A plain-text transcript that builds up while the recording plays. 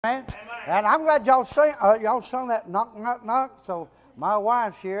Man. And I'm glad y'all sung that knock, knock, knock. So my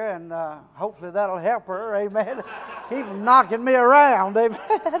wife's here, and hopefully that'll help her. Amen. Even knocking me around. Amen.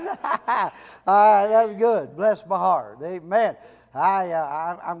 That's good. Bless my heart. Amen.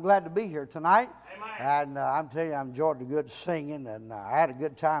 I'm glad to be here tonight. And I'm telling you, I enjoyed the good singing, and I had a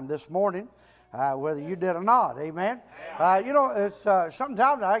good time this morning. Whether you did or not, amen. It's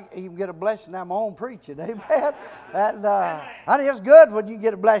sometimes I even get a blessing out of my own preaching, amen. And honey, it's good when you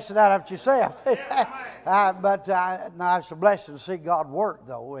get a blessing out of it yourself. But it's a blessing to see God work,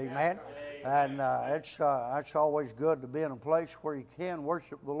 though, amen. And it's always good to be in a place where you can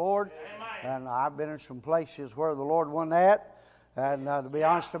worship the Lord. And I've been in some places where the Lord wasn't at. And to be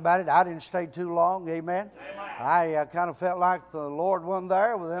honest about it, I didn't stay too long, amen. I kind of felt like the Lord wasn't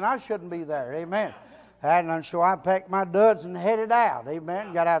there, well then I shouldn't be there, amen. And so I packed my duds and headed out,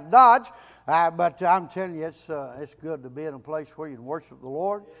 amen. Got out of Dodge, but I'm telling you, it's good to be in a place where you can worship the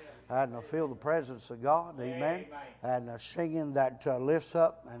Lord and feel the presence of God, amen. And singing that lifts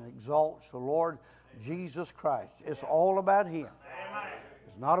up and exalts the Lord Jesus Christ. It's all about Him.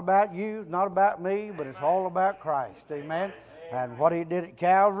 It's not about you, not about me, but it's all about Christ, amen. And what He did at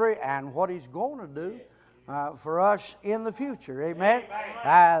Calvary and what He's going to do for us in the future. Amen.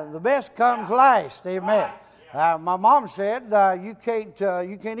 The best comes last. Amen. My mom said you can't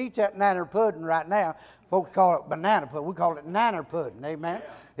eat that nanner pudding right now. Folks call it banana pudding. We call it nanner pudding. Amen.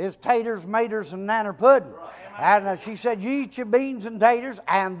 It's taters, maters, and nanner pudding. And she said you eat your beans and taters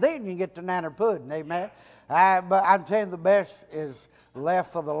and then you get the nanner pudding. Amen. But I'm telling you, the best is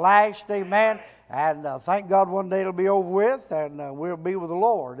left for the last, amen. And thank God one day it'll be over with, and we'll be with the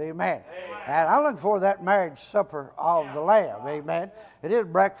Lord, amen. And I look for that marriage supper of the Lamb, amen. It is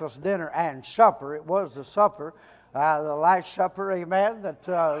breakfast, dinner, and supper. It was the supper, the last supper, amen, that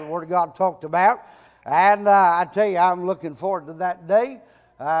the Word of God talked about. And I tell you, I'm looking forward to that day.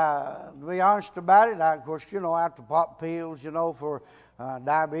 To be honest about it, of course, I have to pop pills, for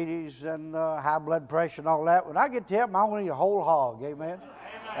diabetes and high blood pressure and all that. When I get to heaven, I want to eat a whole hog, amen.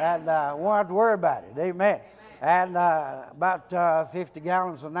 And won't have to worry about it, amen. And about 50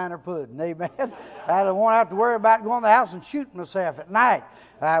 gallons of nanner pudding, amen. And I won't have to worry about going to the house and shooting myself at night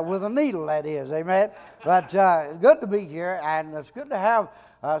with a needle, that is, amen. But it's good to be here, and it's good to have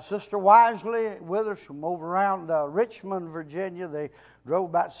Sister Wisely with us from over around Richmond, Virginia. They drove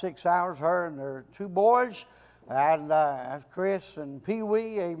about 6 hours, her and their two boys. And that's Chris and Pee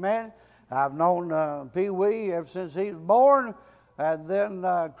Wee, amen. I've known Pee Wee ever since he was born. And then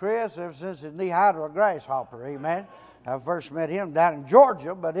Chris ever since his knee high to a grasshopper, amen. I first met him down in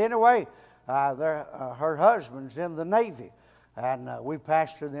Georgia. But anyway, her husband's in the Navy. And we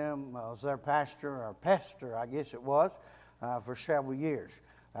pastored them. I was their pastor, or pester, I guess it was, for several years.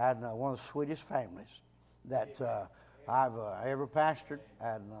 And one of the sweetest families that I've ever pastored.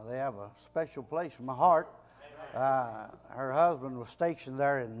 And they have a special place in my heart. Her husband was stationed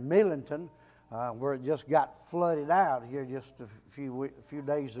there in Millington, where it just got flooded out here just a few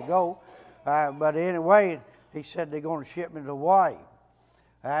days ago. But anyway, he said they're going to ship me to Hawaii.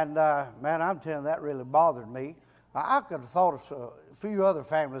 And man, I'm telling you, that really bothered me. I could have thought of a few other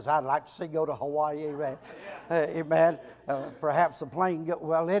families I'd like to see go to Hawaii, amen. Amen. Perhaps the plane go,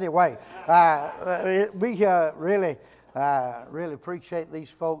 well, anyway, we really appreciate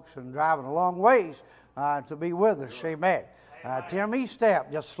these folks and driving a long ways to be with us, amen. Tim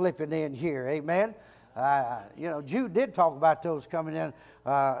Estep just slipping in here, amen. Jude did talk about those coming in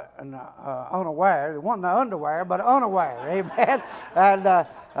unaware. They wasn't the underwear, but unaware, amen. And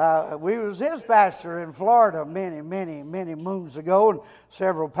we was his pastor in Florida many moons ago and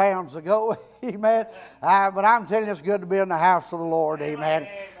several pounds ago, amen. But I'm telling you, it's good to be in the house of the Lord, amen.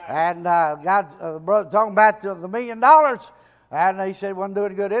 And the brother talking about the $1 million. And he said he wasn't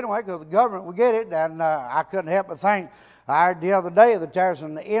doing good anyway because the government would get it. And I couldn't help but think, I heard the other day that there's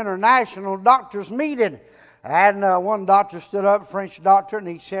an international doctors meeting. And one doctor stood up, a French doctor, and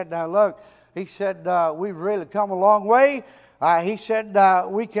he said, we've really come a long way. He said,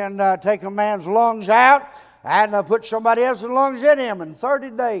 we can take a man's lungs out and put somebody else's lungs in him. In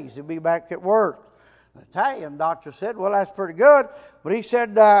 30 days, he'll be back at work. The Italian doctor said, well, that's pretty good. But he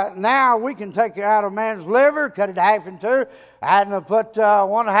said, now we can take out a man's liver, cut it half in two, and put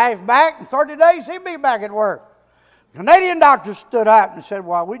one half back. In 30 days, he'll be back at work. The Canadian doctor stood up and said,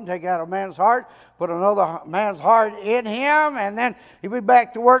 well, we can take out a man's heart, put another man's heart in him, and then he'll be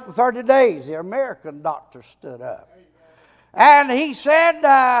back to work in 30 days. The American doctor stood up. And he said,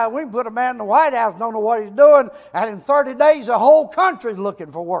 we can put a man in the White House, don't know what he's doing, and in 30 days the whole country's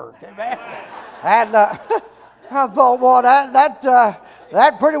looking for work. Amen. And I thought, well,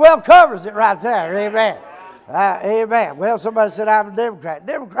 that pretty well covers it right there. Amen. Amen. Well, somebody said I'm a Democrat.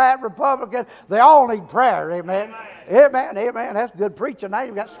 Democrat, Republican, they all need prayer. Amen. Amen. Amen. That's good preaching. Now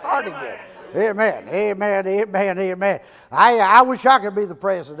you've got started good. Amen. Amen. Amen. Amen. I wish I could be the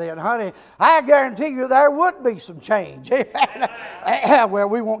president, honey. I guarantee you there would be some change. Amen. Well,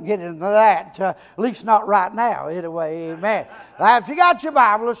 we won't get into that, at least not right now. Anyway, amen. If you got your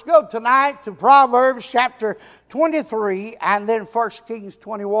Bible, let's go tonight to Proverbs chapter 23 and then 1 Kings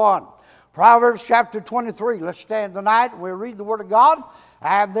 21. Proverbs chapter 23. Let's stand tonight. We'll read the Word of God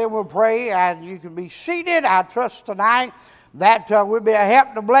and then we'll pray, and you can be seated. I trust tonight that will be a help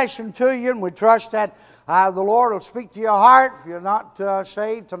and a blessing to you, and we trust that the Lord will speak to your heart. If you're not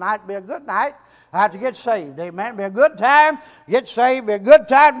saved, tonight be a good night to get saved. Amen. Be a good time to get saved. Be a good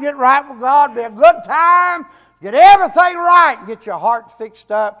time to get right with God. Be a good time to get everything right and get your heart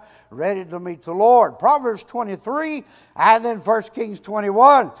fixed up, ready to meet the Lord. Proverbs 23 and then 1 Kings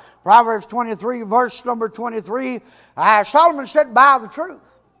 21. Proverbs 23, verse number 23. Solomon said, buy the truth.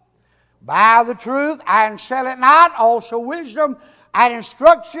 Buy the truth and sell it not, also wisdom and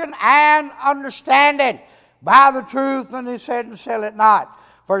instruction and understanding. Buy the truth, and he said, and sell it not.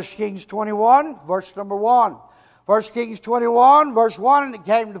 1 Kings 21, verse number 1. 1 Kings 21, verse 1, and it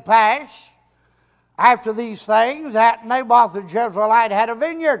came to pass after these things that Naboth the Jezreelite had a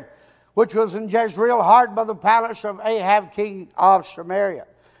vineyard, which was in Jezreel, hard by the palace of Ahab, king of Samaria.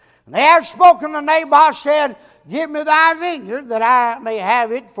 And they had spoken to Naboth, said, give me thy vineyard, that I may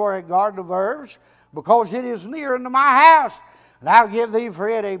have it for a garden of herbs, because it is near unto my house. And I'll give thee for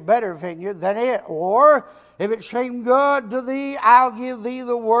it a better vineyard than it. Or, if it seem good to thee, I'll give thee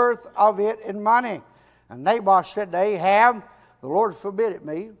the worth of it in money. And Naboth said to Ahab, the Lord forbid it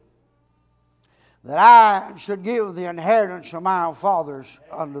me, that I should give the inheritance of my fathers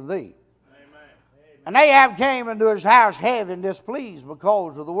unto thee. And Ahab came into his house heavy and displeased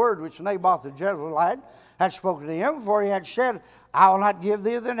because of the word which Naboth the Jezreelite had spoken to him, for he had said, I will not give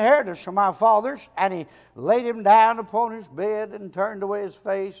thee the inheritance of my fathers. And he laid him down upon his bed and turned away his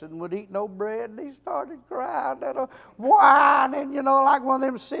face and would eat no bread. And he started crying and whining, like one of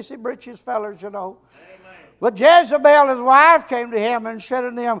them sissy britches fellers, Amen. But Jezebel, his wife, came to him and said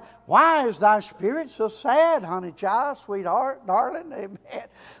unto him, why is thy spirit so sad, honey child, sweetheart, darling? Amen.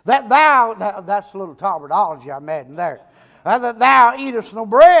 That thou, that's a little Tolbertology I'm adding there, that thou eatest no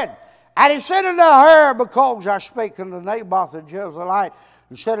bread. And he said unto her, because I spake unto Naboth the Jezreelite,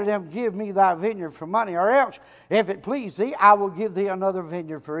 and said unto him, give me thy vineyard for money, or else, if it please thee, I will give thee another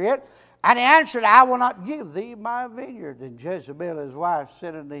vineyard for it. And he answered, I will not give thee my vineyard. And Jezebel, his wife,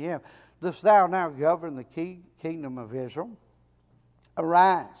 said unto him, dost thou now govern the kingdom of Israel?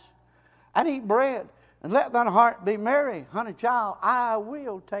 Arise, and eat bread, and let thine heart be merry. Honey child, I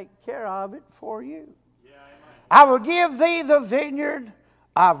will take care of it for you. Yeah, I will give thee the vineyard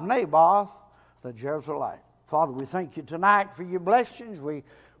of Naboth the Jezreelite. Father, we thank you tonight for your blessings. We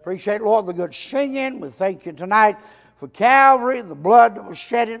appreciate, Lord, the good singing. We thank you tonight for Calvary, the blood that was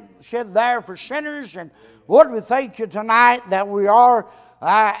shed there for sinners. And Lord, we thank you tonight that we are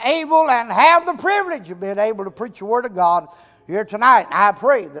able and have the privilege of being able to preach the Word of God here tonight. I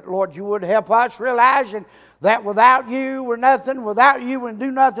pray that, Lord, you would help us realizing that without you we're nothing. Without you we do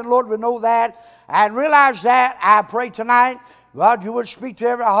nothing, Lord, we know that. And realize that. I pray tonight, God, you would speak to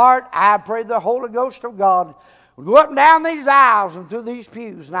every heart. I pray the Holy Ghost of God would go up and down these aisles and through these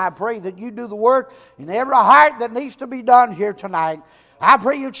pews. And I pray that you do the work in every heart that needs to be done here tonight. I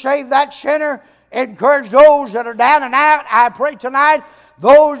pray you'd save that sinner, encourage those that are down and out. I pray tonight,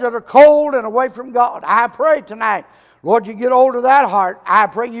 those that are cold and away from God. I pray tonight, Lord, you get hold of that heart. I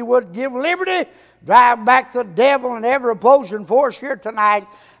pray you would give liberty, drive back the devil and every opposing force here tonight.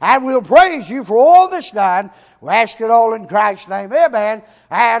 And we'll praise you for all this done. We ask it all in Christ's name. Amen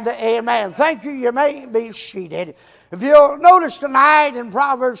and amen. Thank you. You may be seated. If you'll notice tonight in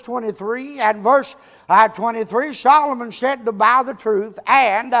Proverbs 23 and verse 23, Solomon said to buy the truth,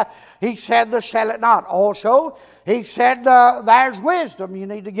 and he said to sell it not. Also, he said there's wisdom. You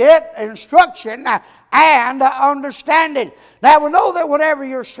need to get instruction and understanding. Now, we know that whenever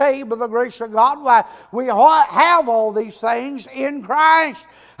you're saved by the grace of God, why, we have all these things in Christ.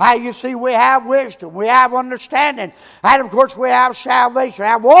 You see, we have wisdom, we have understanding, and of course we have salvation. We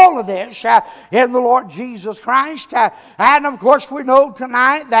have all of this in the Lord Jesus Christ. And of course we know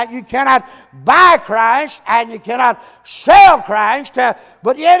tonight that you cannot buy Christ and you cannot sell Christ,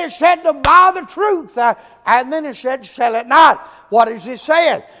 but yet it said to buy the truth. And then it said, sell it not. What is he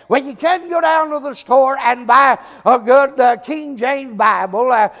saying? Well, you can't go down to the store and buy a good King James Bible,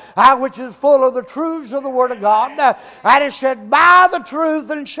 which is full of the truths of the Word of God. And it said, buy the truth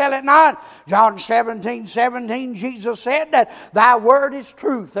and sell it not. John 17:17, Jesus said that thy word is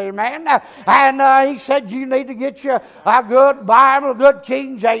truth. Amen. And he said, you need to get you a good Bible, a good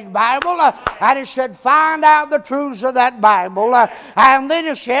King James Bible. And he said, find out the truths of that Bible. And then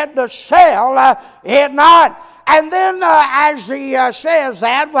he said, to sell it not. And then as he says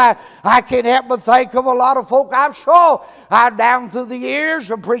that, well, I can't help but think of a lot of folk I've saw down through the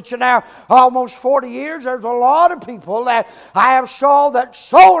years of preaching now almost 40 years. There's a lot of people that I have saw that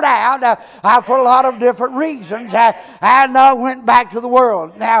sold out for a lot of different reasons and went back to the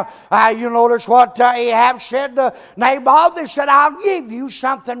world. Now, you notice what Ahab said to Naboth. He said, I'll give you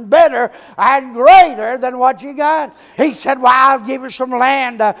something better and greater than what you got. He said, well, I'll give you some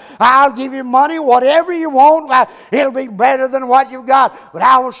land. I'll give you money, whatever you want. It'll be better than what you've got. But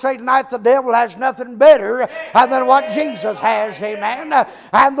I will say tonight the devil has nothing better than what Jesus has. Amen.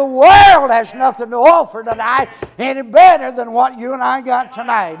 And the world has nothing to offer tonight any better than what you and I got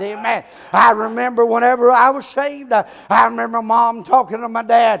tonight. Amen. I remember whenever I was saved, I remember Mom talking to my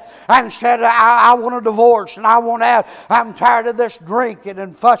dad and said, I want a divorce and I want out. I'm tired of this drinking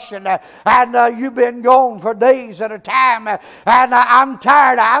and fussing. And you've been gone for days at a time. And I'm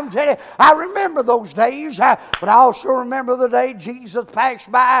tired. I'm telling you, I remember those days. But I also remember the day Jesus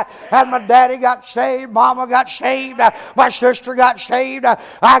passed by and my daddy got saved, Mama got saved, my sister got saved,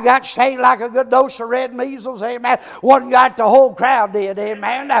 I got saved like a good dose of red measles, amen. One got the whole crowd did,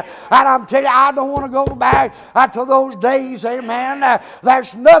 amen. And I'm telling you, I don't want to go back to those days, amen.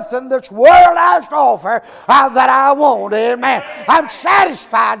 There's nothing this world has to offer that I want, amen. I'm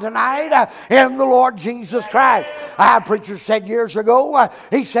satisfied tonight in the Lord Jesus Christ. A preacher said years ago,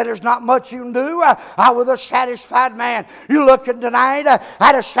 he said there's not much you can do with a satisfied man. You're looking tonight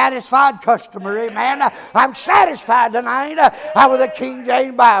at a satisfied customer, amen. I'm satisfied tonight with a King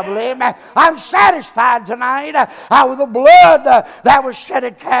James Bible, amen. I'm satisfied tonight with the blood that was shed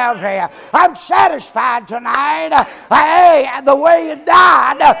at Calvary. I'm satisfied tonight, the way He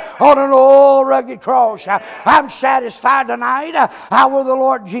died on an old rugged cross. I'm satisfied tonight with the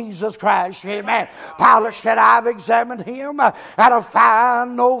Lord Jesus Christ, amen. Pilate said, I've examined Him and I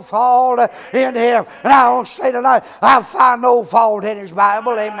find no fault in Him. And I want to say tonight, I find no fault in His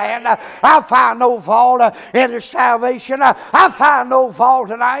Bible, amen. I find no fault in His salvation. I find no fault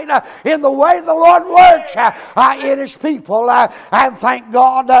tonight in the way the Lord works in His people, and thank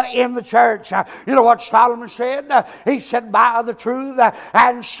God in the church. You know what Solomon said? He said, buy the truth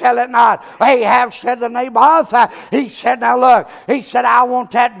and sell it not. Ahab said to Naboth, he said, now look, he said, I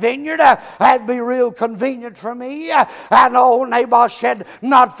want that vineyard. That'd be real convenient for me. And old Naboth said,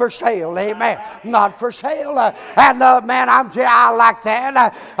 not for sale, amen. Not for sale. And man, I'm telling you, I like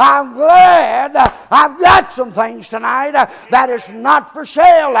that. I'm glad I've got some things tonight that is not for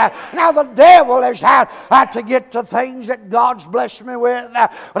sale. Now the devil is out to get the things that God's blessed me with.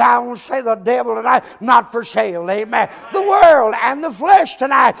 But I want to say the devil tonight, not for sale. Amen. The world and the flesh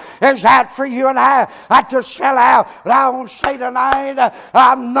tonight is out for you and I to sell out. But I want to say tonight,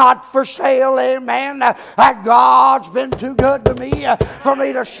 I'm not for sale. Amen. God's been too good to me for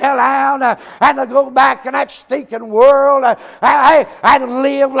me to sell out and to go back in that stinking world and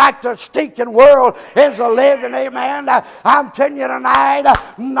live like the stinking world is a living. Amen. I'm telling you tonight,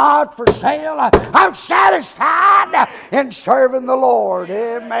 not for sale. I'm satisfied in serving the Lord.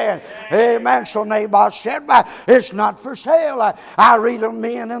 Amen. Amen. So Naboth said, it's not for sale. I read of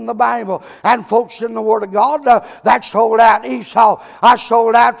men in the Bible and folks in the Word of God that sold out. Esau, I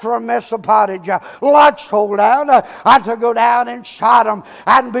sold out for a mess of pottage. Lot sold out to go down in Sodom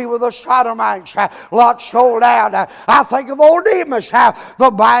and be with the Sodomites. Lot sold out. I think of old Demas, how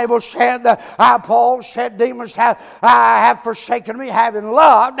the Bible said, Paul said, Demas have forsaken me, having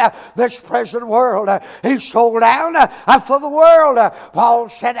loved this present world. He sold out for the world. Paul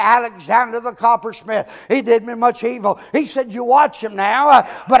said, Alexander the coppersmith, he did me much evil. He said, you watch him now,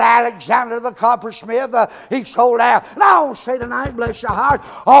 but Alexander the coppersmith, he sold out. And I want to say tonight, bless your heart,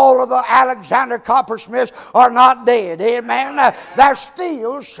 all of the Alexander coppersmiths are not dead. Amen. There's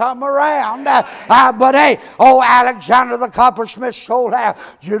still some around. But hey, Alexander the coppersmith sold out.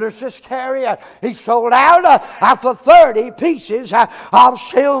 Judas Iscariot, he sold out for 30 pieces of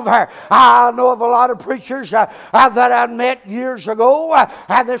silver. I know of a lot of preachers that I met years ago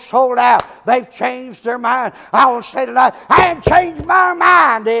and they sold out. They've changed their mind. I want to say tonight, I haven't changed my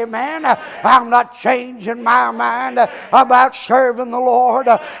mind, amen. I'm not changing my mind about serving the Lord,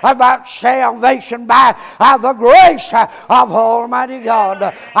 about salvation by the grace of Almighty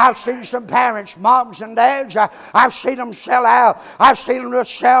God. I've seen some parents, mom moms and dads. I've seen them sell out. I've seen them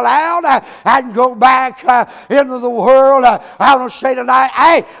just sell out and go back into the world. I want to say tonight,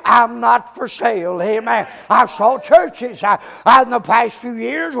 hey, I'm not for sale. Amen. I saw churches in the past few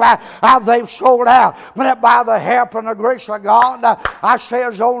years where they've sold out. But by the help and the grace of God, I say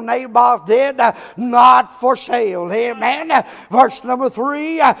as old Naboth did, not for sale. Amen. Verse number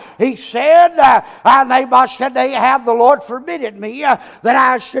 3, he said, Naboth said, Ahab, the Lord forbid me that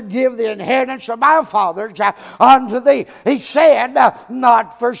I should give the inheritance of my fathers unto thee. He said,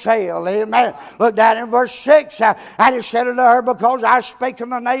 not for sale. Amen. Look down in verse 6. And he said unto her, because I spake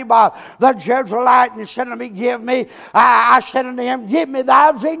unto Naboth the Jezreelite, and he said unto me, I said unto him, give me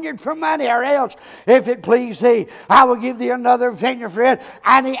thy vineyard for money, or else, if it please thee, I will give thee another vineyard for it.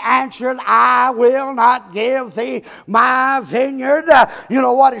 And he answered, I will not give thee my vineyard. You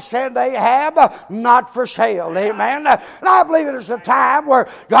know what he said to Ahab? Not for sale. Amen. And I believe it is a time where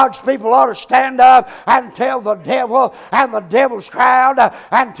God's people ought to stand up and tell the devil and the devil's crowd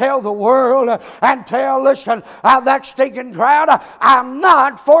and tell the world and tell, listen, that stinking crowd, I'm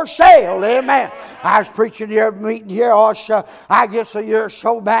not for sale. Amen. I was preaching here, meeting here, I guess a year or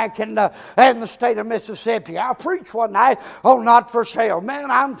so back in the state of Mississippi. I preached one night on not for sale.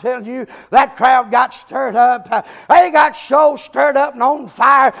 Man, I'm telling you, that crowd got stirred up. They got so stirred up and on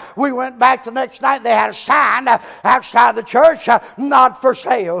fire. We went back the next night. They had a sign outside the church, not for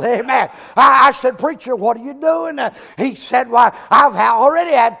sale. Amen. I said, preacher, what are you doing? He said, why, I've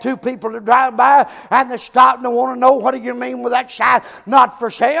already had 2 people to drive by and they stopped and they want to know, what do you mean with that sign, not for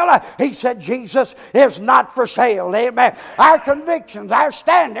sale? He said, Jesus is not for sale. Amen. Our convictions, our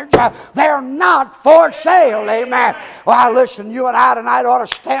standards, they're not for sale. Amen. Well, listen, you and I tonight ought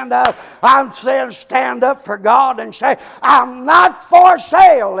to stand up. I'm saying stand up for God and say, I'm not for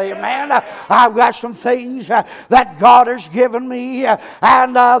sale. Amen. I've got some things that God has given me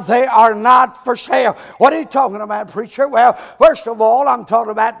and they are not for sale. What are you talking about, preacher? Well, first of all, I'm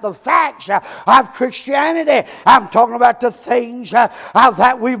talking about the facts of Christianity. I'm talking about the things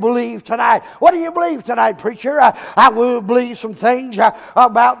that we believe tonight. What do you believe tonight, preacher? I will believe some things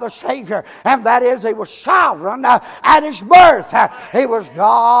about the Savior, and that is He was sovereign at His birth. He was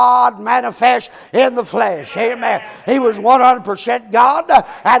God manifest in the flesh. Amen. He was 100% God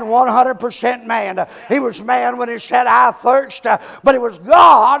and 100% man. He was man when He said, I thirst, but He was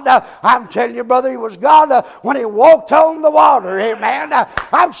God. I'm telling you, brother, He was God when He walked on the water. Amen.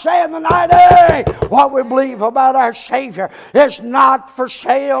 I'm saying tonight, hey, what we believe about our Savior is not for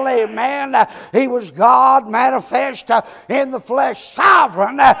sale. Amen. He was God manifest in the flesh,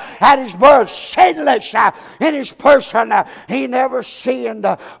 sovereign at His birth, sinless in His person. He never sinned.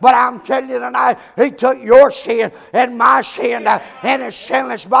 But I'm telling you tonight, He took your sin and my sin in His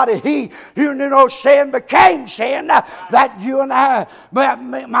sinless body. He who knew no sin became sin, that you and I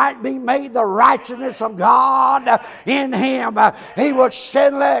might be made the righteousness of God in Him. He was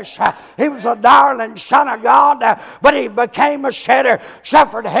sinless. He was a darling Son of God, but He became a sinner,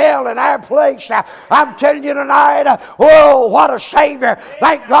 suffered hell in our place. I'm telling you tonight, oh, what a Savior.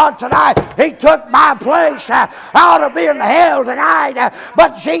 Thank God tonight He took my place. I ought to be in hell tonight,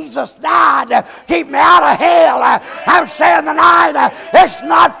 but Jesus died to keep me out of hell. I'm saying tonight, it's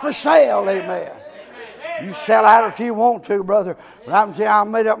not for sale. Amen. You sell out if you want to, brother. But I'm telling you, I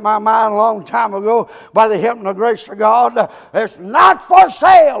made up my mind a long time ago by the help and the grace of God. It's not for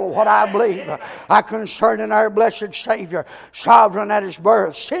sale what I believe concerning our blessed Savior, sovereign at His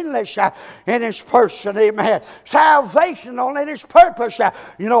birth, sinless in His person. Amen. Salvation only in His purpose.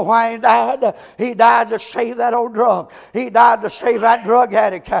 You know why He died? He died to save that old drug. He died to save that drug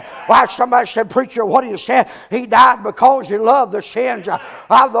addict. Why, somebody said, preacher, what do you say? He died because He loved the sins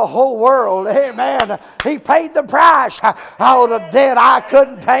of the whole world. Amen. He paid the price. Oh, the debt I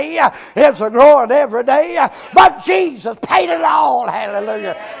couldn't pay. It's growing every day. But Jesus paid it all.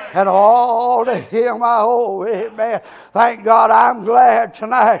 Hallelujah. And all to Him I owe. Amen. Thank God, I'm glad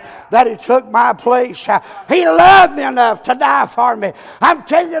tonight that He took my place. He loved me enough to die for me. I'm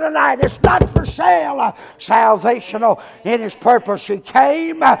telling you tonight, it's not for sale. Salvational in His purpose. He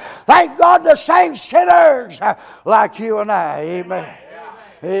came, thank God, to save sinners like you and I. Amen.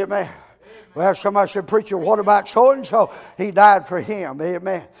 Amen. Well, somebody said, preacher, what about so-and-so? He died for him.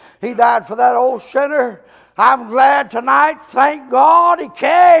 Amen. He died for that old sinner. I'm glad tonight, thank God, He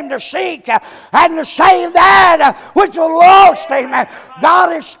came to seek and to save that which was lost. Amen.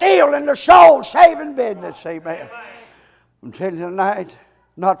 God is still in the soul saving business. Amen. I'm telling you tonight,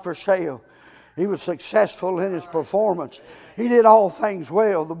 not for sale. He was successful in His performance. He did all things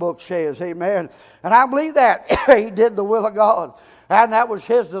well, the book says. Amen. And I believe that He did the will of God. And that was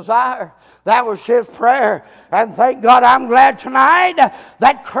his desire. That was his prayer. And thank God, I'm glad tonight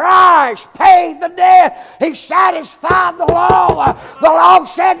that Christ paid the debt. He satisfied the law. The law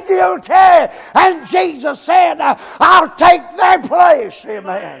said guilty. And Jesus said, I'll take their place.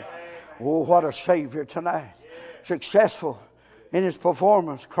 Amen. Oh, what a Savior tonight. Successful in his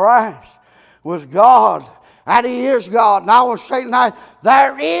performance. Christ was God. And he is God. And I want to say tonight,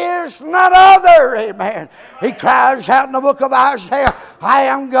 there is none other. Amen. He cries out in the book of Isaiah, I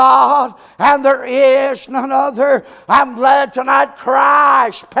am God and there is none other. I'm glad tonight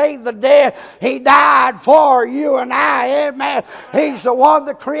Christ paid the debt. He died for you and I. Amen. He's the one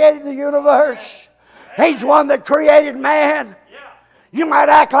that created the universe. He's the one that created man. You might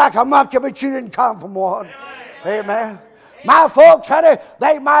act like a monkey, but you didn't come from one. Amen. My folks, honey,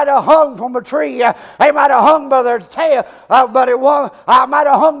 they might have hung from a tree. They might have hung by their tail, but it wasn't. I might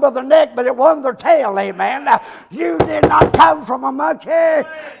have hung by their neck, but it wasn't their tail. Amen. You did not come from a monkey.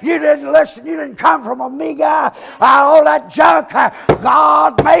 You didn't listen. You didn't come from a me guy. All that junk.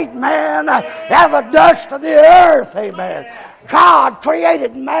 God made man out of the dust of the earth. Amen. God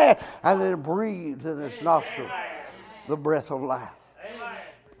created man and then breathed in his nostril the breath of life.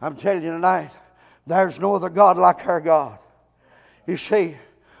 I'm telling you tonight, there's no other God like our God. You see,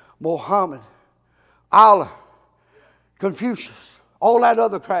 Muhammad, Allah, Confucius, all that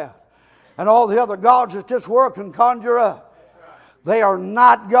other crowd, and all the other gods that this world can conjure up, they are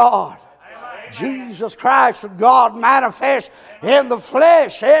not God. Jesus Christ, God manifest in the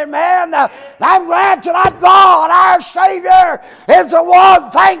flesh. Amen. I'm glad tonight God, our Savior, is the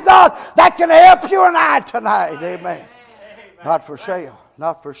one, thank God, that can help you and I tonight. Amen. Not for sale.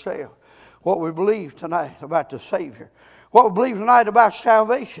 Not for sale. What we believe tonight about the Savior. What we believe tonight about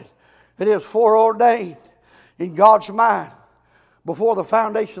salvation. It is foreordained in God's mind before the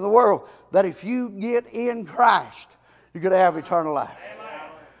foundation of the world that if you get in Christ, you're going to have eternal life.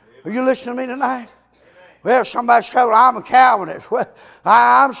 Are you listening to me tonight? Well, somebody said, well, I'm a Calvinist. Well,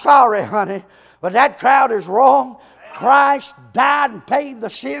 I'm sorry, honey, but that crowd is wrong. Christ died and paid the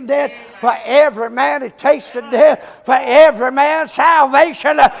sin debt for every man. He tasted death for every man.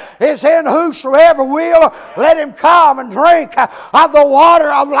 Salvation is in whosoever will. Let him come and drink of the water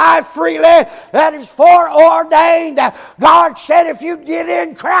of life freely. That is foreordained. God said if you get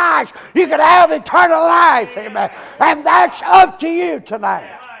in Christ, you can have eternal life. Amen. And that's up to you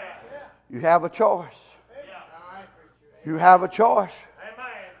tonight. You have a choice. You have a choice.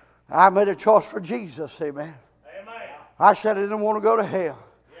 I made a choice for Jesus. Amen. I said I didn't want to go to hell.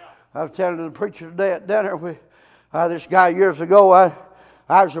 I was telling the preacher today at dinner with this guy years ago.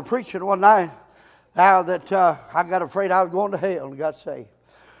 I was preaching one night that I got afraid I was going to hell and got saved.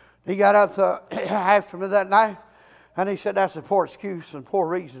 He got up after me that night and he said that's a poor excuse and poor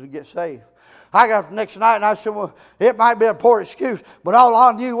reason to get saved. I got up the next night and I said, well, it might be a poor excuse, but all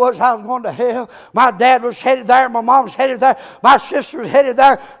I knew was I was going to hell. My dad was headed there. My mom was headed there. My sister was headed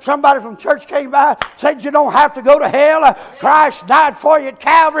there. Somebody from church came by, said you don't have to go to hell. Christ died for you at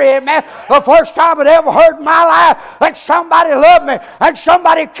Calvary. Amen. The first time I'd ever heard in my life that somebody loved me and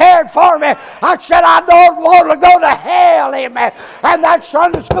somebody cared for me. I said, I don't want to go to hell. Amen. And that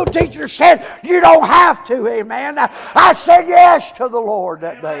Sunday school teacher said, you don't have to. Amen. I said yes to the Lord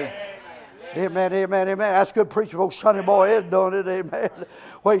that day. Amen, amen, amen. That's good preaching. Old Sonny boy is doing it. Amen.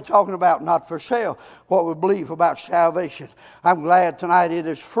 What are you talking about? Not for sale. What we believe about salvation. I'm glad tonight it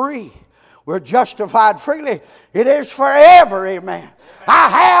is free. We're justified freely. It is forever. Amen. I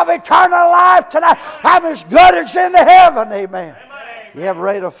have eternal life tonight. I'm as good as in the heaven. Amen. You ever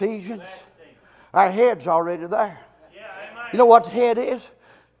read Ephesians? Our head's already there. You know what the head is?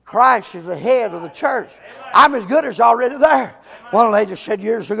 Christ is the head of the church. I'm as good as already there. One lady said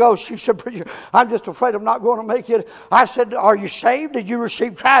years ago, she said, preacher, I'm just afraid I'm not going to make it. I said, are you saved? Did you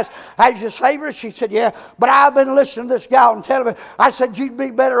receive Christ as your Savior? She said, yeah, but I've been listening to this guy on television. I said, you'd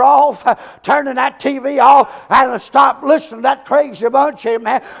be better off turning that TV off and stop listening to that crazy bunch,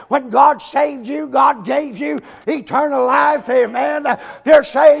 amen. When God saved you, God gave you eternal life, amen. If you're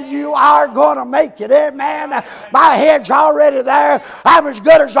saved, you are going to make it, amen. My head's already there. I'm as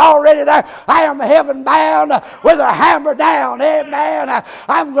good as already there. I am heaven bound with a hammer down, amen. Amen.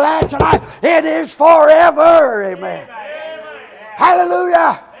 I'm glad tonight it is forever. Amen.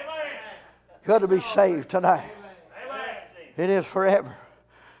 Hallelujah. Good to be saved tonight. It is forever.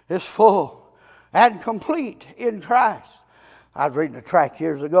 It's full and complete in Christ. I was reading a tract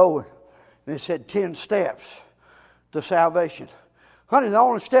years ago and it said 10 steps to salvation. Honey, the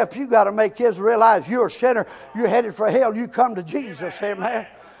only step you got to make is realize you're a sinner. You're headed for hell. You come to Jesus. Amen.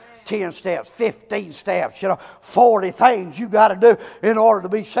 10 steps, 15 steps, 40 things you got to do in order to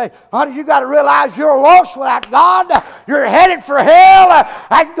be saved. Honey, you got to realize you're lost without God. You're headed for hell.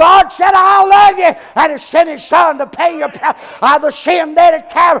 And God said, I love you. And He sent His Son to pay your the sin debt at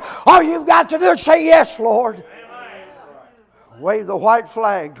Calvary. All you've got to do is say, yes, Lord. Wave the white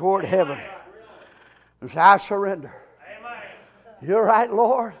flag toward heaven and say, I surrender. You're right,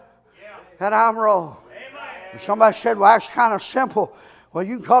 Lord, and I'm wrong. And somebody said, well, that's kind of simple. Well,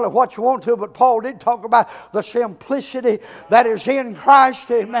 you can call it what you want to, but Paul did talk about the simplicity that is in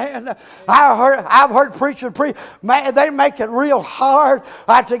Christ. Amen. I've heard preachers preach. Man, they make it real hard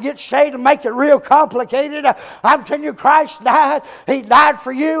to get saved and make it real complicated. I'm telling you, Christ died. He died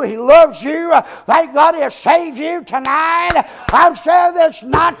for you. He loves you. Thank God He has saved you tonight. I'm saying that's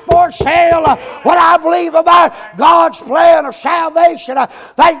not for sale. What I believe about God's plan of salvation,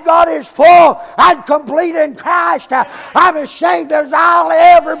 thank God, is full and complete in Christ. I'm as saved as I'll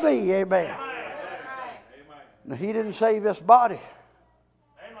ever be. Amen. Now, He didn't save this body.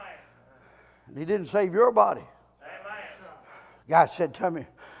 He didn't save your body. God said to me a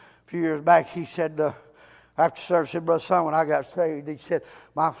few years back, he said, after service, he said, Brother Son, when I got saved, he said,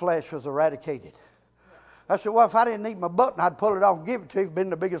 my flesh was eradicated. I said, well, if I didn't need my button, I'd pull it off and give it to you. You've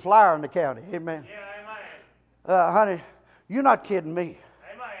been the biggest liar in the county. Amen. Honey, you're not kidding me.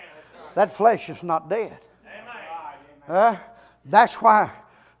 That flesh is not dead. That's why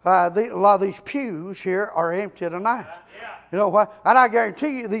a lot of these pews here are empty tonight. You know what? And I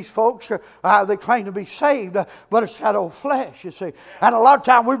guarantee you these folks, they claim to be saved, but it's that old flesh, you see. And a lot of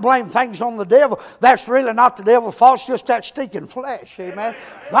times we blame things on the devil. That's really not the devil's fault. It's just that stinking flesh, amen.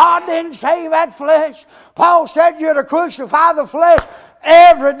 God didn't save that flesh. Paul said you're to crucify the flesh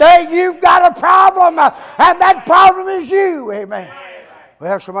every day. You've got a problem, and that problem is you, amen.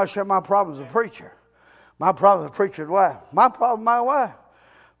 Well, somebody said my problem is a preacher. My problem is a preacher's wife. My problem is my wife.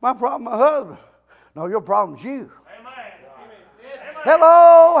 My problem is my husband. No, your problem is you.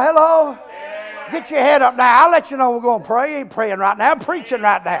 Hello, hello. Get your head up now. I'll let you know we're going to pray. I ain't praying right now. I'm preaching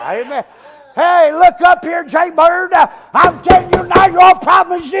right now. Amen. Hey, look up here, Jay Bird. I'm telling you now, your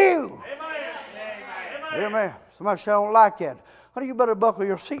problem is you. Amen. Somebody said I don't like that. Well, you better buckle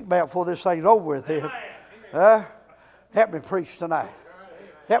your seatbelt before this thing's over with here. Help me preach tonight.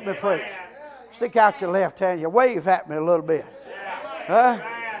 Help me preach. Stick out your left hand. You wave at me a little bit.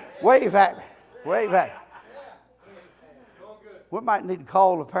 Wave at me. Wave at me. We might need to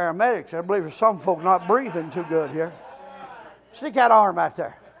call the paramedics. I believe there's some folk not breathing too good here. Stick that arm out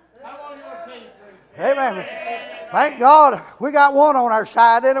there. Amen. Thank God we got one on our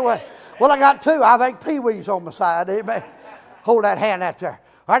side anyway. Well, I got two. I think Pee Wee's on my side. Amen. Hold that hand out there.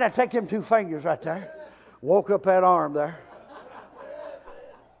 All right, now take them 2 fingers right there. Walk up that arm there.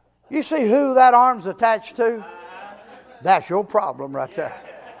 You see who that arm's attached to? That's your problem right there.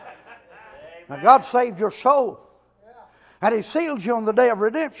 Now, God saved your soul. And He sealed you on the day of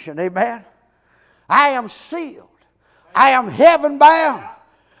redemption. Amen. I am sealed. I am heaven bound.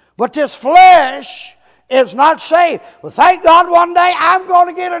 But this flesh is not saved. Well, thank God one day I'm going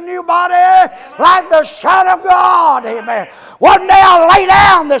to get a new body like the Son of God. Amen. One day I'll lay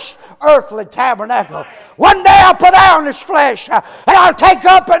down this earthly tabernacle. One day I'll put down this flesh and I'll take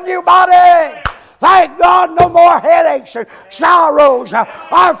up a new body. Thank God no more headaches and sorrows,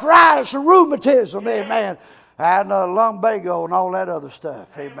 arthritis and rheumatism. Amen. And lumbago and all that other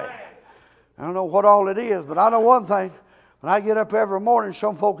stuff. Amen. I don't know what all it is, but I know one thing. When I get up every morning,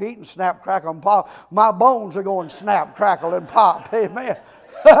 some folk eating snap, crackle, and pop. My bones are going snap, crackle, and pop. Amen.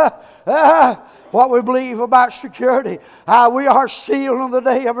 What we believe about security. We are sealed on the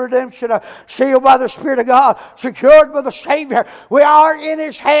day of redemption. Sealed by the Spirit of God. Secured by the Savior. We are in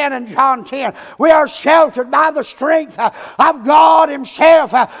His hand in John 10. We are sheltered by the strength of God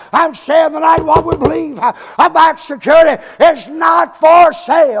Himself. I'm saying tonight what we believe about security is not for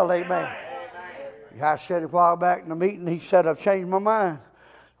sale. Amen. I said a while back in the meeting, he said, I've changed my mind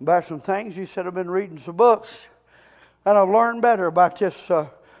about some things. He said, I've been reading some books, and I've learned better about this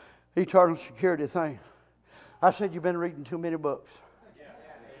eternal security thing. I said, you've been reading too many books.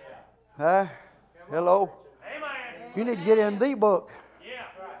 Hello? You need to get in the book.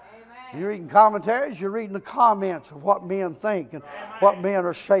 You're reading commentaries, you're reading the comments of what men think and what men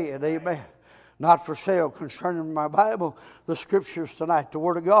are saying. Amen. Not for sale concerning my Bible, the Scriptures tonight, the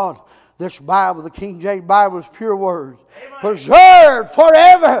Word of God. This Bible, the King James Bible, is pure words. Amen. Preserved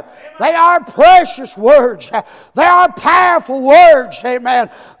forever. Amen. They are precious words. They are powerful words.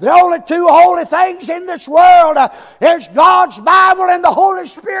 Amen. The only 2 holy things in this world is God's Bible and the Holy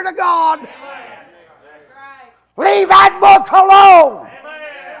Spirit of God. Amen. Leave that book alone. Amen.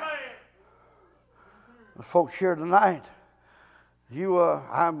 The folks here tonight,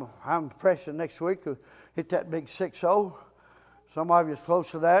 I'm pressing next week. Hit that big 6-0. Some of you is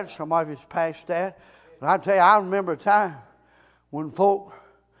close to that. Some of you is past that. And I tell you, I remember a time when folk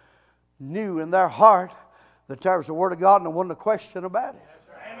knew in their heart that there was the Word of God and there wasn't a question about it.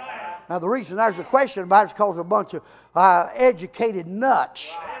 Amen. Now, the reason there's a question about it is because a bunch of educated nuts.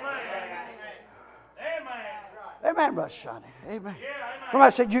 Amen, Brother Sonny. Amen.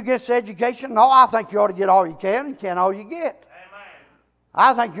 Somebody said, you get education? No, I think you ought to get all you can and can all you get.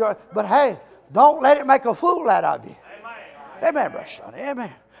 I think you're, but hey, don't let it make a fool out of you. Amen, Brother Sonny.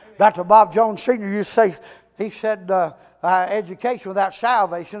 Amen. Dr. Bob Jones Sr. used to say, he said, education without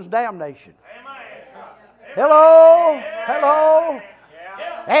salvation is damnation. Hello, hello.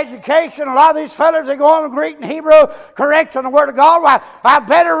 Education, a lot of these fellas, they go on Greek and Hebrew, correcting the Word of God. Well, I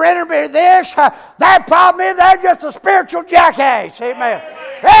better remember this. That problem is they're just a spiritual jackass. Amen.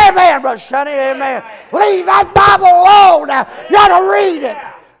 Amen, Brother Sonny. Amen. Leave that Bible alone. You got to read it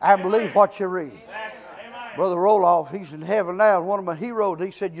and believe what you read. Brother Roloff, he's in heaven now, and one of my heroes,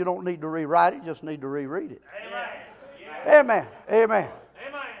 he said you don't need to rewrite it, you just need to reread it. Amen. Amen.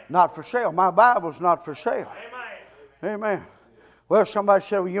 Not for sale. My Bible's not for sale. Amen. Well, somebody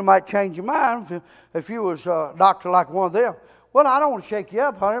said, well, you might change your mind if you was a doctor like one of them. Well, I don't want to shake you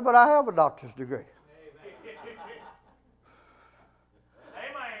up, honey, but I have a doctor's degree.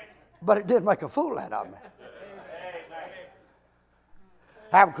 But it did make a fool out of me.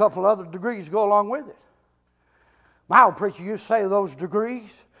 I have a couple other degrees to go along with it. My old preacher used to say those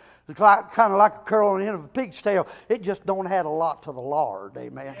degrees, it's like, kind of like a curl on the end of a pig's tail. It just don't add a lot to the Lord.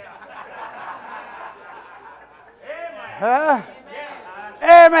 Amen.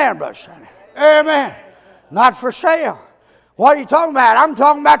 Amen, Brother Sonny. Amen. Not for sale. What are you talking about? I'm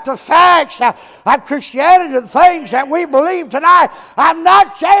talking about the facts of Christianity, the things that we believe tonight. I'm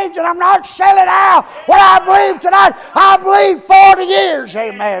not changing. I'm not selling out what I believe tonight. I believe 40 years.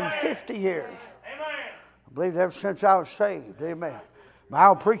 Amen. 50 years. I believed ever since I was saved. Amen. My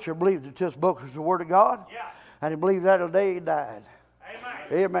old preacher believed that this book was the Word of God. And he believed that the day he died.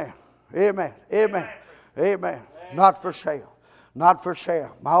 Amen. Amen. Amen. Amen. Not for sale. Not for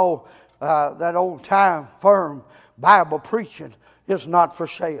sale. My old, that old time firm Bible preaching is not for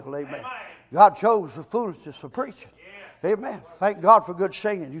sale. Amen. God chose the foolishness of preaching. Amen. Thank God for good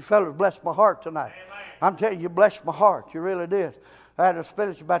singing. You fellas blessed my heart tonight. I'm telling you, you blessed my heart. You really did. I had a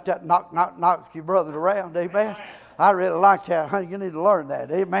spinach about that knock your brother around. Amen. I really like that. Honey, you need to learn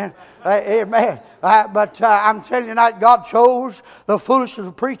that. Amen. Amen. But I'm telling you tonight, God chose the foolishness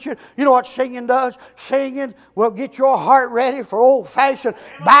of preaching. You know what singing does? Singing will get your heart ready for old-fashioned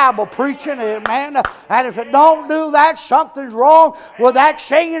Bible preaching. Amen. And if it don't do that, something's wrong with that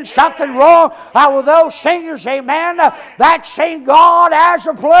singing. Something wrong with those singers. Amen. That sing God has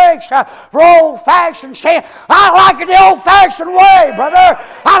a place for old-fashioned singing. I like it the old-fashioned way, brother.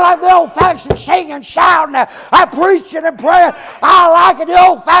 I like the old-fashioned singing, shouting. I preaching and praying. I like it the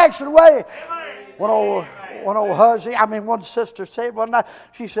old-fashioned way. One sister said one night,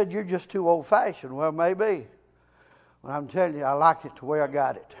 she said, you're just too old-fashioned. Well, maybe. But I'm telling you, I like it the way I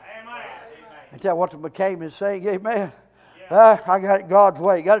got it. And tell what the McCain is saying, amen. I got it God's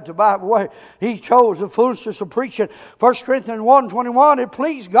way. Got it the Bible way. He chose the foolishness of preaching. 1 Corinthians 1:21, it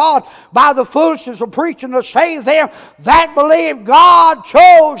pleased God by the foolishness of preaching to save them that believe. God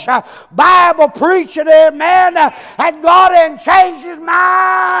chose Bible preaching, amen. And God hadn't changed His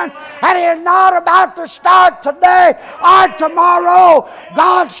mind. And He is not about to start today or tomorrow.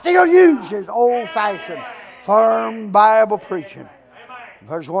 God still uses old-fashioned, firm Bible preaching. If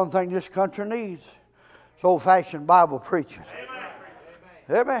there's one thing this country needs, it's old-fashioned Bible preaching.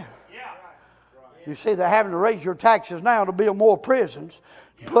 Amen. You see, they're having to raise your taxes now to build more prisons,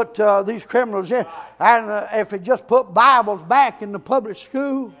 put these criminals in. And if it just put Bibles back in the public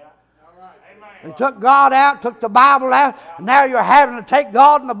school, they took God out, took the Bible out, and now you're having to take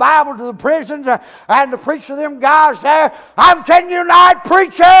God and the Bible to the prisons and to preach to them guys there. I'm telling you tonight,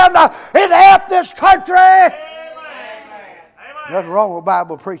 preaching, it helped this country. Nothing wrong with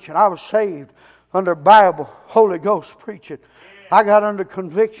Bible preaching. I was saved under Bible, Holy Ghost preaching. I got under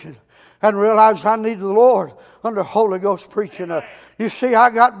conviction and realized I needed the Lord under Holy Ghost preaching. You see, I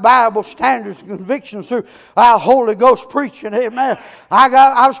got Bible standards and convictions through Holy Ghost preaching. Amen.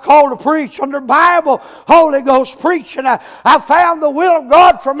 I was called to preach under Bible, Holy Ghost preaching. I found the will of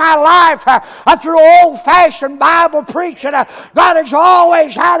God for my life through old-fashioned Bible preaching. God has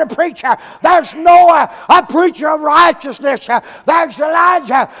always had a preacher. There's Noah, a preacher of righteousness. There's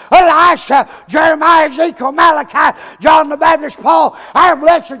Elijah, Elisha, Jeremiah, Ezekiel, Malachi, John the Baptist, Paul. Our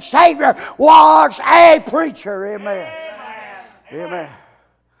blessed Savior was a preacher. Amen. Amen.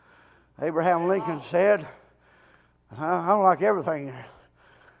 Abraham Lincoln said, I don't like everything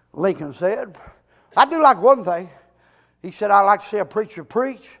Lincoln said. I do like one thing. He said, I like to see a preacher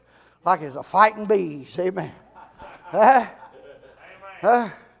preach like he's a fighting beast. Amen.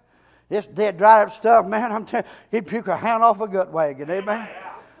 This dead, dried up stuff, man, I'm telling you, he'd puke a hound off a gut wagon. Amen.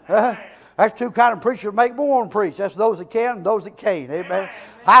 That's two kind of preachers make more than preach. That's those that can and those that can't. Amen.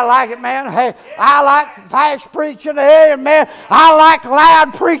 I like it, man. Hey, I like fast preaching. Amen. I like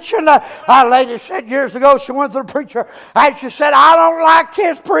loud preaching. A lady said years ago, she went to the preacher and she said, I don't like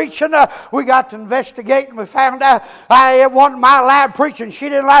his preaching. We got to investigate and we found out it wasn't my loud preaching she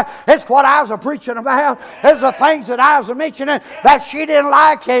didn't like. It's what I was preaching about. It's the things that I was mentioning that she didn't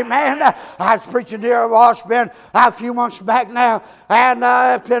like. Amen. I was preaching dear Wash been a few months back now, and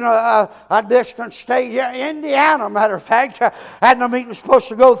up in a distant state here, Indiana, matter of fact, and the meeting was supposed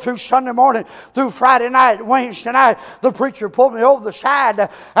to go through Sunday morning, through Friday night, Wednesday night. The preacher pulled me over the side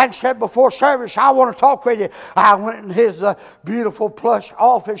and said, before service, I want to talk with you. I went in his beautiful plush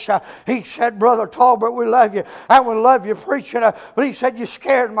office. He said, Brother Tolbert, we love you, and we love you preaching. But he said, you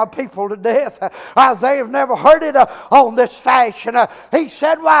scared my people to death. They have never heard it on this fashion. He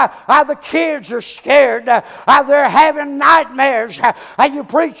said, why? The kids are scared. They're having nightmares. And you're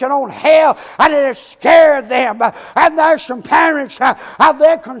preaching on hell, and it has scared them. And there's some parents,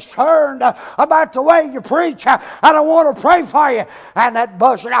 they're concerned about the way you preach. I don't want to pray for you. And that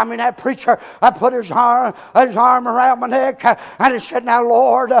that preacher, put his arm around my neck, and he said, now,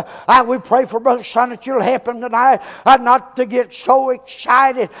 Lord, we pray for Brother Sonny that you'll help him tonight, not to get so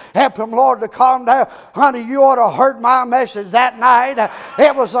excited. Help him, Lord, to calm down. Honey, you ought to have heard my message that night.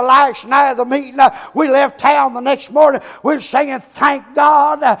 It was the last night of the meeting. We left town the next morning. We were singing, thank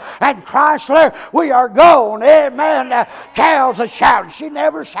God and Chrysler, we are going. Amen. Carol's a shouting. She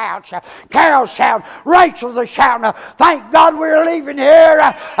never shouts. Carol's shouting. Rachel's a shouting. Thank God we're leaving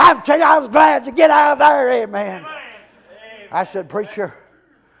here. I'm telling you, I was glad to get out of there. Amen. I said, preacher,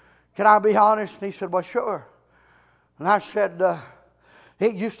 can I be honest? And he said, well, sure. And I said,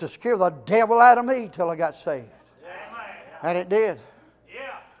 it used to scare the devil out of me till I got saved. And it did.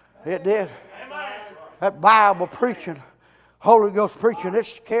 It did. That Bible preaching, Holy Ghost preaching, it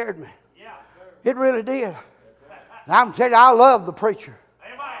scared me. It really did. And I'm telling you, I love the preacher.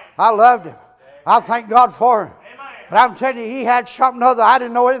 I loved him. I thank God for him. But I'm telling you, he had something other I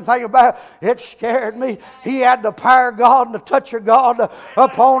didn't know anything about. It scared me. He had the power of God and the touch of God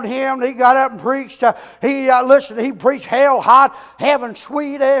upon him. He got up and preached. He preached hell hot, heaven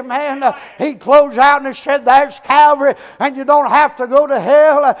sweet, amen. He'd close out and he said, there's Calvary, and you don't have to go to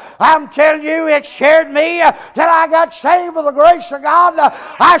hell. I'm telling you, it scared me till I got saved by the grace of God.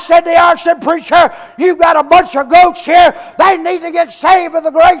 I said to I said, preacher, you got a bunch of goats here. They need to get saved by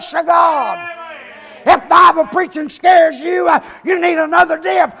the grace of God. If Bible preaching scares you, you need another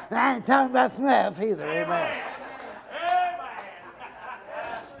dip. I ain't talking about snuff either. Amen.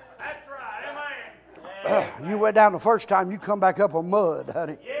 That's right. Amen. You went down the first time, you come back up on mud,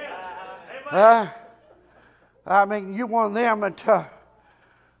 honey. I mean, you one of them that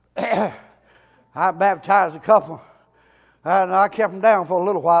I baptized a couple, and I kept them down for a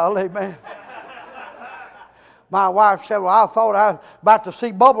little while. Amen. My wife said, well, I thought I was about to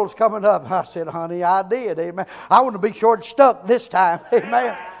see bubbles coming up. I said, honey, I did. Amen. I want to be sure it's stuck this time.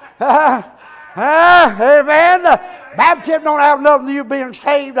 Amen. Amen. Baptism don't have nothing to you being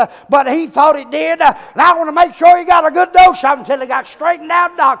saved, but he thought it did. And I want to make sure he got a good dose of it until he got straightened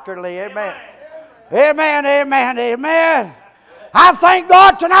out doctrinally. Amen. Amen, amen, amen. I thank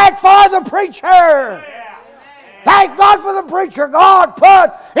God tonight for the preacher. Thank God for the preacher God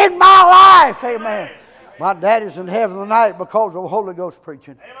put in my life. Amen. My daddy's in heaven tonight because of Holy Ghost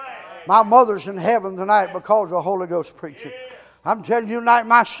preaching. My mother's in heaven tonight because of Holy Ghost preaching. I'm telling you tonight,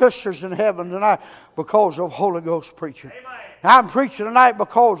 my sister's in heaven tonight because of Holy Ghost preaching. I'm preaching tonight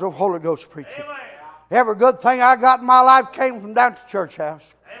because of Holy Ghost preaching. Every good thing I got in my life came from down to church house.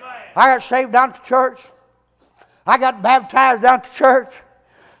 I got saved down to church. I got baptized down to church.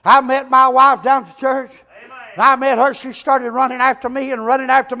 I met my wife down to church. And I met her, she started running after me and running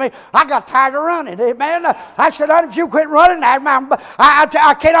after me. I got tired of running, amen. I said, honey, if you quit running, I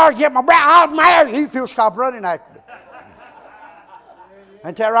can't hardly get my breath. I'll marry you if you'll stop running after me.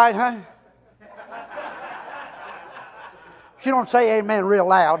 Ain't that right, honey? She don't say amen real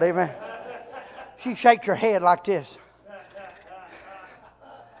loud, amen. She shakes her head like this.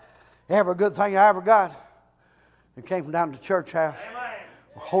 Every good thing I ever got, it came from down to the church house.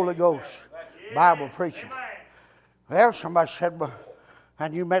 Holy Ghost, Bible preaching. Well, somebody said, well,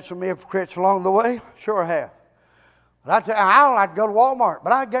 and you met some hypocrites along the way? Sure have. But I don't like to go to Walmart,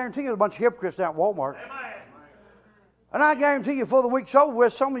 but I guarantee you there's a bunch of hypocrites down at Walmart. And I guarantee you, before the week's over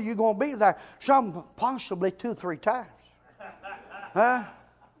with, some of you are going to be there, some possibly 2 or 3 times. Huh?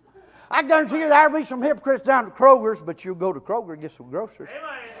 I guarantee you there'll be some hypocrites down at Kroger's, but you'll go to Kroger and get some groceries.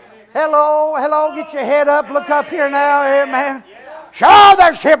 Hello, hello, get your head up, look up here now, amen. Sure,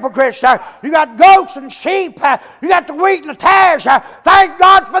 there's hypocrites there. You got goats and sheep. You got the wheat and the tares. Thank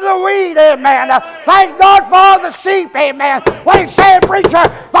God for the wheat, amen. Thank God for the sheep, amen. What are you saying, preacher?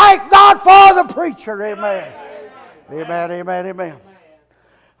 Thank God for the preacher, amen. Amen, amen, amen.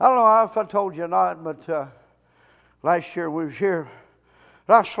 I don't know if I told you or not, but last year we was here.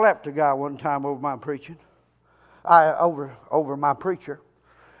 I slapped a guy one time over my preaching. Over my preacher.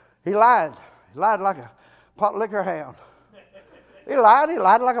 He lied. He lied like a pot liquor hound. He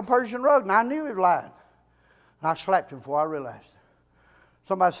lied like a Persian rug, and I knew he lied. And I slapped him before I realized it.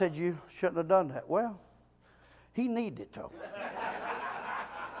 Somebody said, you shouldn't have done that. Well, he needed it, though.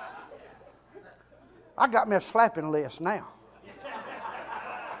 I got me a slapping list now.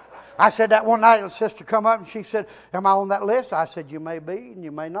 I said that one night, a sister come up and she said, am I on that list? I said, you may be and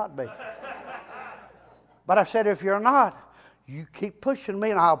you may not be. But I said, if you're not, you keep pushing me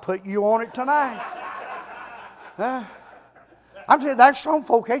and I'll put you on it tonight. I'm telling you, there's some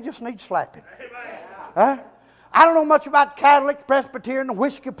folk, they just need slapping. I don't know much about Catholics, Presbyterian, the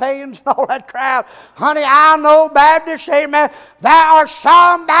Whiskey-payings and all that crowd. Honey, I know Baptists, amen. There are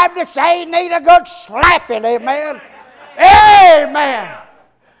some Baptists, they need a good slapping, amen. Amen.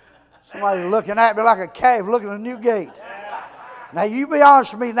 Somebody looking at me like a cave looking at a new gate. Now, you be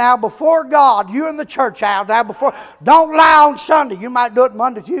honest with me now, before God, you in the church house now, don't lie on Sunday. You might do it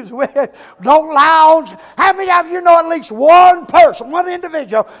Monday, Tuesday, Wednesday. Don't lie on. How many of you know at least one person, one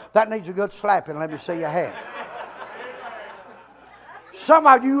individual, that needs a good slapping? Let me see your hand. Some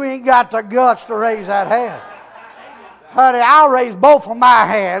of you ain't got the guts to raise that hand. Honey, I'll raise both of my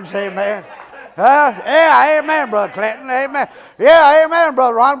hands, amen. Yeah, amen, Brother Clinton, amen. Yeah, amen,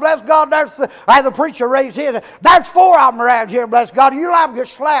 Brother Ron. Bless God, there's the preacher raised his. There's 4 of them around here, bless God. You'll have to get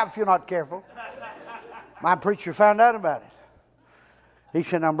slapped if you're not careful. My preacher found out about it. He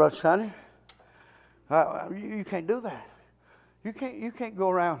said, now, Brother Sonny, you can't do that. You can't go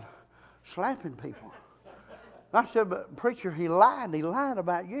around slapping people. I said, but preacher, he lied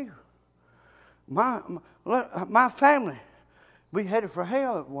about you. My family, we headed for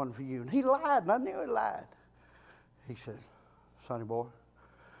hell if it wasn't for you. And he lied, and I knew he lied. He said, Sonny boy.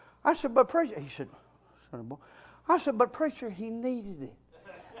 I said, but preacher, he said, Sonny boy. I said, but preacher, he needed it.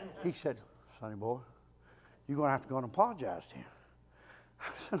 He said, Sonny boy, you're going to have to go and apologize to him.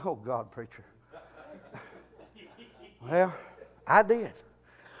 I said, oh God, preacher. Well, I did.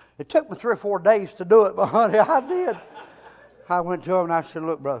 It took me 3 or 4 days to do it, but honey, I did. I went to him and I said,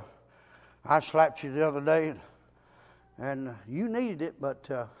 look, brother, I slapped you the other day, and you needed it, but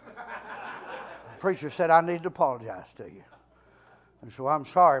the preacher said I need to apologize to you. And so I'm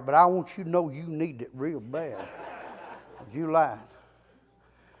sorry, but I want you to know you need it real bad. You lied.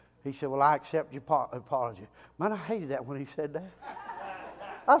 He said, well, I accept your apology. Man, I hated that when he said that.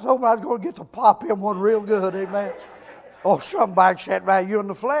 I was hoping I was going to get to pop him one real good, amen. Oh, somebody said, man, you in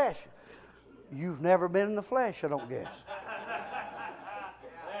the flesh. You've never been in the flesh, I don't guess.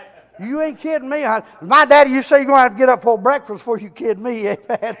 You ain't kidding me. My daddy used to say you're going to have to get up for breakfast before you kid me.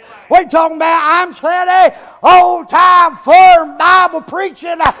 Amen. What are you talking about? I'm saying old-time, firm Bible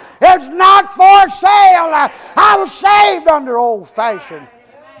preaching is not for sale. I was saved under old-fashioned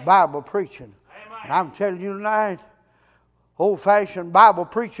Bible preaching. And I'm telling you tonight, old-fashioned Bible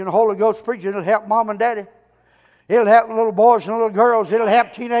preaching, Holy Ghost preaching, it'll help mom and daddy. It'll help little boys and little girls. It'll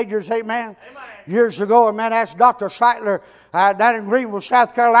help teenagers, amen. Years ago, a man asked Dr. Seitler down in Greenville,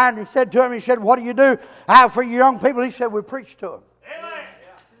 South Carolina. He said to him, he said, what do you do for your young people? He said, we preach to them.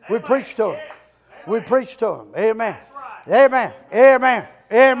 We preach to them. We preach to them. Amen. Amen. Amen.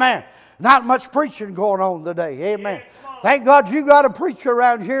 Amen. Not much preaching going on today. Amen. Thank God you got a preacher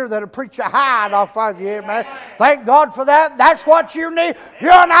around here that'll preach a hide off of you, amen. Thank God for that. That's what you need. You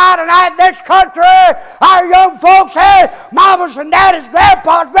and I tonight, this country, our young folks, hey, mamas and daddies,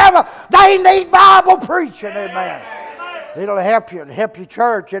 grandpas, grandma, they need Bible preaching, amen. It'll help you. It'll help your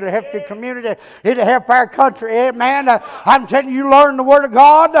church. It'll help your community. It'll help our country, amen. I'm telling you, learn the Word of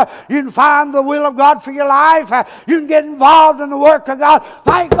God. You can find the will of God for your life. You can get involved in the work of God.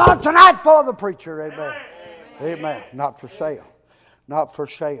 Thank God tonight for the preacher, amen. Amen. Not for sale. Not for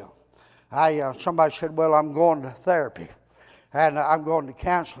sale. Somebody said, well, I'm going to therapy. And I'm going to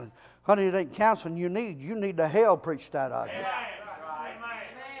counseling. Honey, it ain't counseling you need. You need the hell preached out of you.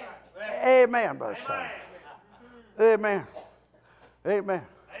 Amen, brother. Amen. Amen.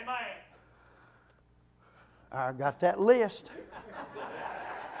 I got that list.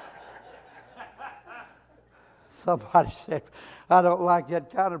 Somebody said, I don't like that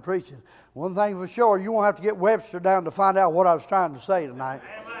kind of preaching. One thing for sure, you won't have to get Webster down to find out what I was trying to say tonight.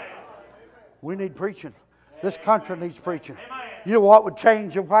 We need preaching. This country needs preaching. You know what would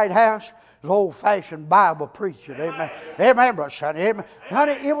change the White House? It's old-fashioned Bible preaching. Amen. Amen, Brother Sonny. Amen.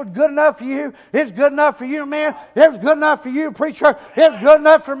 Honey, it was good enough for you. It's good enough for you, man. It was good enough for you, preacher. It was good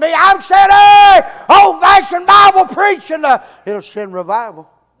enough for me. I'm saying, hey, old-fashioned Bible preaching. It'll send revival.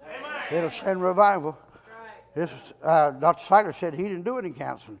 It'll send revival. Dr. Siler said he didn't do any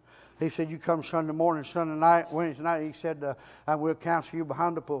counseling. He said, you come Sunday morning, Sunday night, Wednesday night. He said, I will counsel you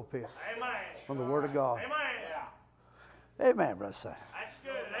behind the pulpit. Amen. From the Word of God. Amen. Amen, Brother Sonny. That's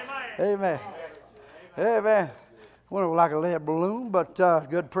good. Amen. Amen. Amen. Well, like a lead balloon, but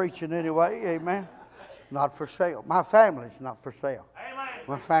good preaching anyway. Amen. Not for sale. My family's not for sale. Amen.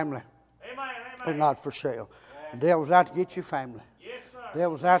 My family is not for sale. The devil's out to get your family. Yes, sir. The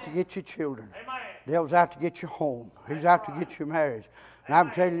devil's out to get your children. Amen. The devil's out to get your home. He's out to get your marriage. And I'm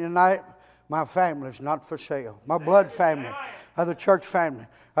telling you tonight, my family's not for sale. My blood family, the church family,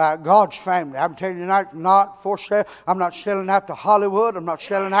 God's family. I'm telling you tonight, not for sale. I'm not selling out to Hollywood. I'm not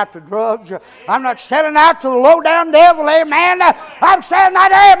selling out to drugs. I'm not selling out to the low-down devil. Amen. I'm saying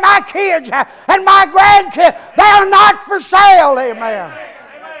that, hey, my kids and my grandkids, they're not for sale. Amen.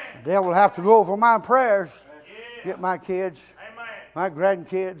 The devil will have to go over my prayers, get my kids, my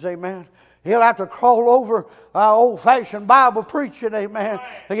grandkids. Amen. He'll have to crawl over old-fashioned Bible preaching, amen,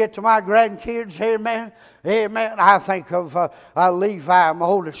 to get to my grandkids, amen. Amen. I think of Levi, my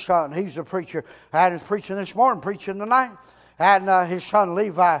oldest son. He's a preacher. I was preaching this morning, preaching tonight. And his son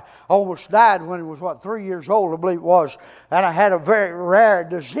Levi almost died when he was, 3 years old, I believe it was. And I had a very rare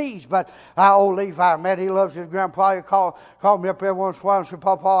disease. But old Levi, man, he loves his grandpa. He called me up every once in a while and said,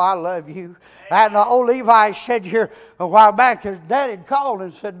 Papa, I love you. And old Levi said here a while back, his daddy had called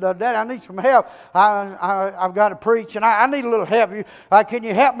and said, Daddy, I need some help. I've got to preach, and I need a little help. Can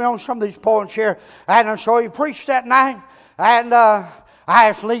you help me on some of these points here? And so he preached that night. And I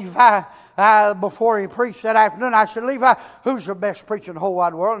asked Levi, before he preached that afternoon, I said, Levi, who's the best preacher in the whole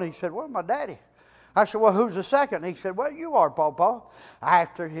wide world? And he said, well, my daddy. I said, well, who's the second? And he said, well, you are, Papa.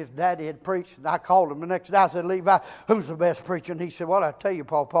 After his daddy had preached, and I called him the next day. I said, Levi, who's the best preacher? And he said, well, I tell you,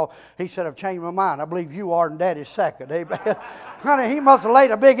 Papa. He said, I've changed my mind. I believe you are, and Daddy's second. Amen. Honey, he must have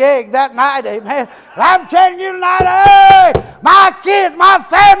laid a big egg that night. Amen. And I'm telling you tonight, hey, my kids, my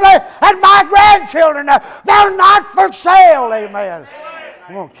family, and my grandchildren, they're not for sale. Amen.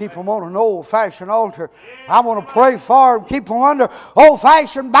 I'm going to keep them on an old-fashioned altar. I'm going to pray for them, keep them under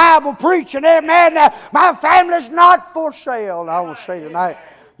old-fashioned Bible preaching. Amen. My family's not for sale. And I want to say tonight,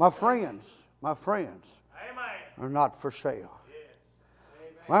 my friends are not for sale.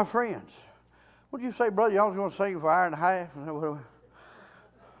 My friends. What did you say, brother? Y'all was going to sing for an hour and a half?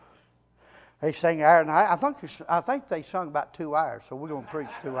 They sang an hour and a half. I think they sung about 2 hours, so we're going to preach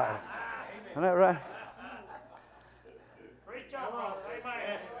 2 hours. Isn't that right?